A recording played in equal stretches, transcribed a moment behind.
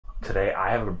today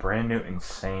I have a brand new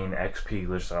insane XP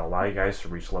glitch that will allow you guys to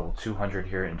reach level 200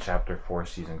 here in Chapter 4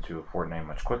 Season 2 of Fortnite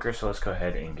much quicker, so let's go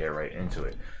ahead and get right into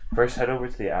it. First, head over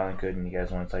to the island code and you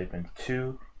guys want to type in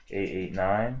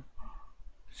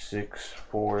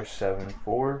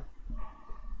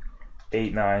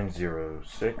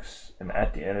 2889-6474-8906, and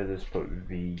at the end of this put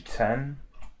V10.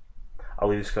 I'll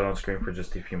leave this code on screen for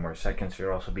just a few more seconds.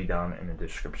 It'll also be down in the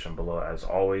description below as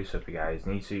always, so if you guys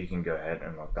need to, you can go ahead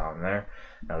and look down there.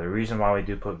 Now the reason why we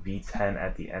do put V10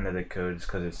 at the end of the code is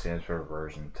because it stands for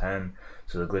version 10.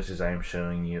 So the glitches I am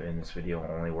showing you in this video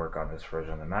only work on this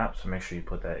version of the map, so make sure you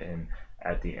put that in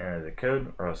at the end of the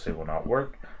code or else it will not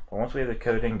work. But once we have the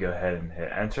code in, go ahead and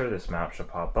hit enter. This map should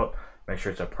pop up. Make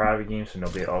sure it's a private game so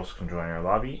nobody else can join your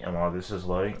lobby. And while this is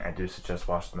loading, I do suggest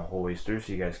watching the whole way through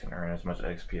so you guys can earn as much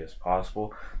XP as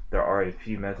possible. There are a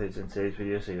few methods in today's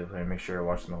video, so you definitely make sure you're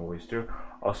watching the whole way through.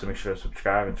 Also, make sure to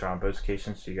subscribe and turn on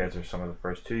notifications so you guys are some of the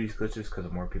first to these glitches, because the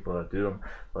more people that do them,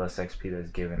 the less XP that is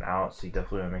given out. So you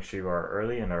definitely want to make sure you are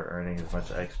early and are earning as much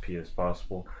XP as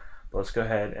possible. But let's go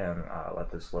ahead and let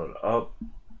this load up.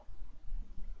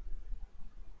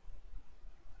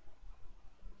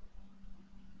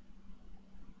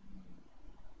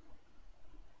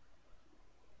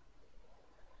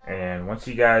 And once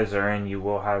you guys are in, you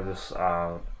will have this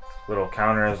little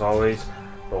counter as always.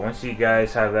 But once you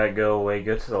guys have that go away,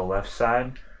 go to the left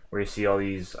side where you see all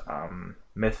these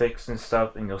mythics and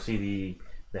stuff, and you'll see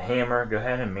the hammer. Go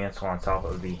ahead and mantle on top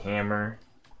of the hammer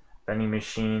vending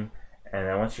machine. And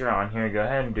then once you're on here, go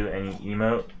ahead and do any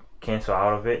emote, cancel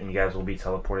out of it, and you guys will be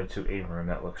teleported to a room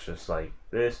that looks just like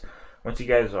this. Once you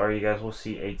guys will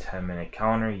see a 10-minute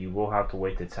counter. You will have to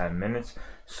wait the 10 minutes.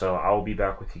 So I will be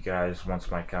back with you guys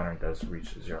once my counter does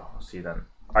reach 0. I'll see you then.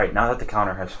 Alright, now that the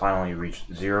counter has finally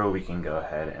reached 0, we can go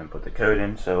ahead and put the code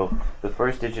in. So the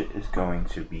first digit is going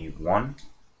to be 1.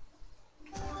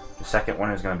 The second one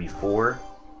is going to be 4.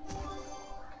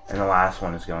 And the last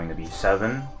one is going to be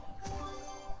 7.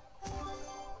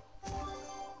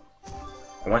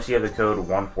 And once you have the code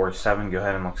 147, go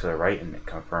ahead and look to the right and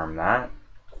confirm that.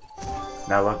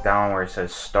 Now look down where it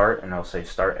says start, and it'll say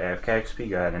start AFK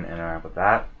XP. Go ahead and interact with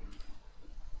that.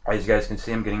 As you guys can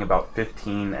see, I'm getting about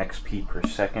 15 XP per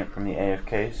second from the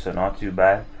AFK, so not too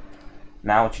bad.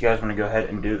 Now what you guys want to go ahead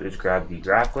and do is grab the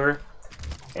grappler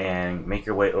and make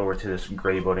your way over to this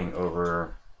gray building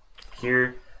over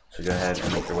here. So go ahead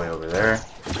and make your way over there.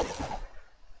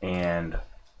 And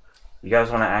you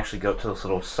guys want to actually go up to this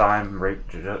little sign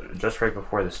just right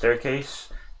before the staircase.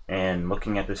 And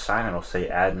looking at this sign, it'll say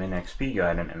admin XP. Go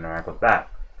ahead and interact with that.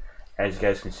 As you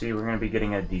guys can see, we're going to be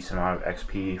getting a decent amount of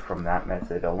XP from that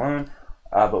method alone,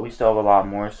 but we still have a lot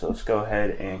more, so let's go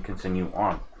ahead and continue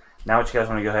on. Now what you guys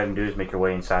want to go ahead and do is make your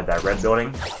way inside that red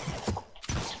building.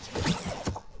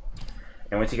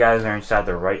 And once you guys are inside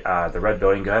the red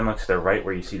building, go ahead and look to the right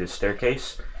where you see the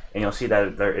staircase, and you'll see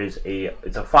that there is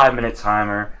it's a 5-minute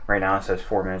timer. Right now it says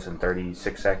 4 minutes and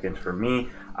 36 seconds for me,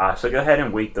 so go ahead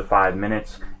and wait the 5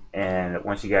 minutes. And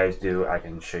once you guys do, I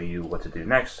can show you what to do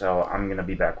next. So I'm going to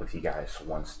be back with you guys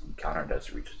once the counter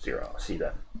does reach 0. I'll see you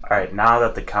then. Alright, now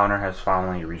that the counter has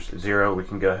finally reached 0, we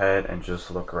can go ahead and just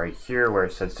look right here where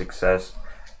it says success.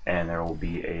 And there will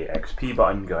be a XP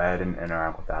button. Go ahead and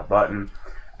interact with that button.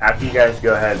 After you guys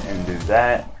go ahead and do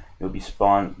that, you'll be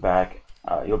spawned back.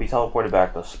 You'll be teleported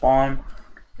back to spawn.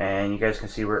 And you guys can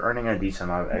see we're earning a decent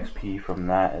amount of XP from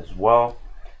that as well.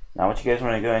 Now what you guys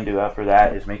want to go and do after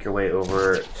that is make your way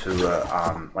over to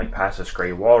like past this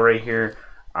gray wall right here,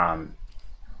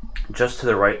 just to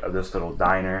the right of this little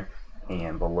diner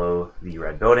and below the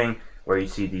red building, where you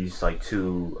see these like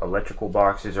 2 electrical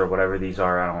boxes or whatever these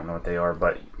are. I don't know what they are,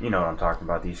 but you know what I'm talking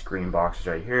about, these green boxes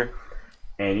right here.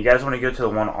 And you guys want to go to the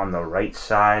one on the right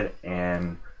side,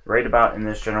 and right about in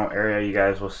this general area you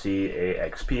guys will see a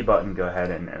XP button. Go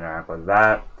ahead and interact with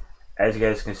that. As you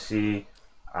guys can see,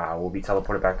 we'll be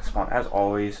teleported back to spawn as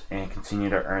always and continue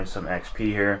to earn some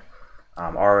XP here.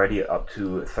 Already up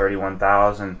to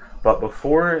 31,000, but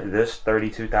before this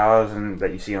 32,000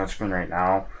 that you see on screen right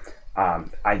now,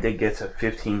 I did get to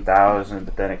 15,000,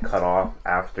 but then it cut off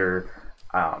after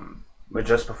but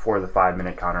just before the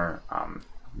 5-minute counter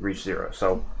reached 0.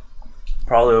 So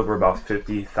probably over about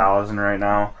 50,000 right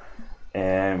now,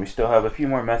 and we still have a few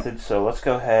more methods. So let's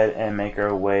go ahead and make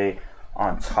our way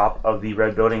on top of the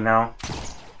red building now.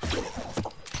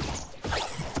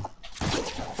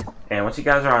 And once you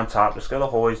guys are on top, just go the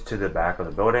whole way to the back of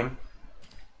the building.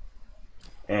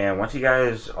 And once you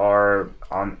guys are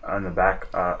on the back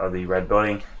of the red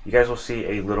building, you guys will see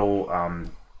a little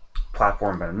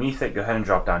platform beneath it. Go ahead and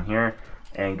drop down here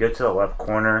and go to the left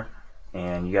corner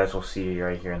and you guys will see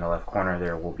right here in the left corner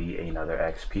there will be another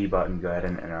XP button. Go ahead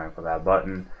and interact with that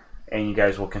button, and you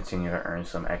guys will continue to earn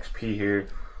some XP here.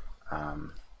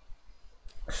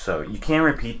 So you can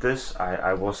repeat this.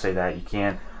 I will say that you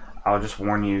can. I'll just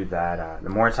warn you that the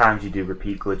more times you do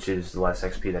repeat glitches, the less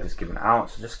XP that is given out.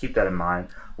 So just keep that in mind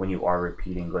when you are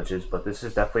repeating glitches. But this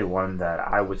is definitely one that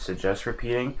I would suggest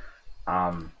repeating.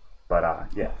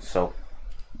 Yeah, so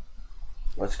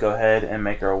let's go ahead and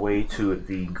make our way to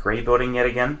the gray building yet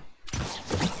again.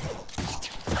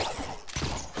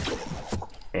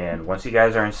 And once you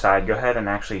guys are inside, go ahead and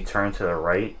actually turn to the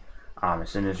right. As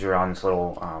soon as you're on this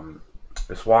little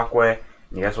this walkway,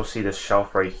 and you guys will see this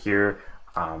shelf right here.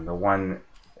 The one,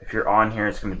 if you're on here,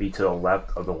 it's going to be to the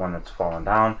left of the one that's fallen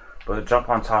down. But jump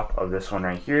on top of this one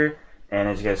right here, and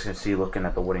as you guys can see, looking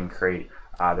at the wooden crate,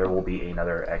 there will be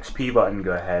another XP button.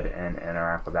 Go ahead and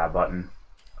interact with that button.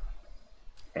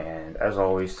 And as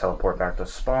always, teleport back to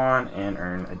spawn and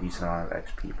earn a decent amount of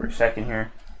XP per second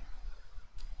here.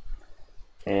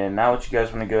 And now what you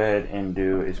guys want to go ahead and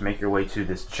do is make your way to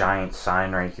this giant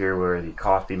sign right here where the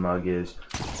coffee mug is.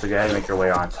 So go ahead and make your way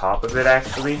on top of it,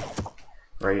 actually,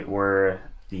 right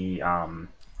where the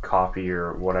coffee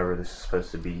or whatever this is supposed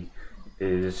to be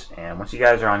is. And once you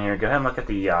guys are on here, go ahead and look at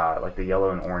the like the yellow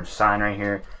and orange sign right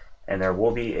here, and there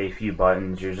will be a few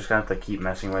buttons. You're just gonna have to keep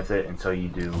messing with it until you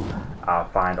do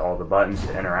find all the buttons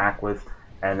to interact with,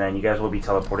 and then you guys will be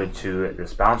teleported to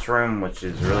this bounce room, which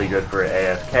is really good for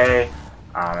AFK.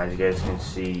 As you guys can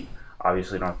see,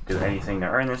 obviously don't have to do anything to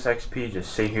earn this XP.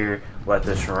 Just sit here, let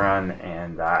this run,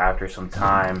 and after some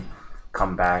time,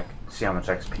 come back, see how much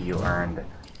XP you earned.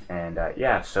 And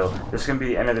yeah, so this is going to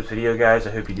be the end of this video, guys.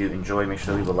 I hope you do enjoy. Make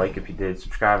sure to leave a like if you did,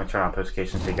 subscribe, and turn on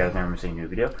notifications so you guys never miss a new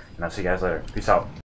video. And I'll see you guys later. Peace out.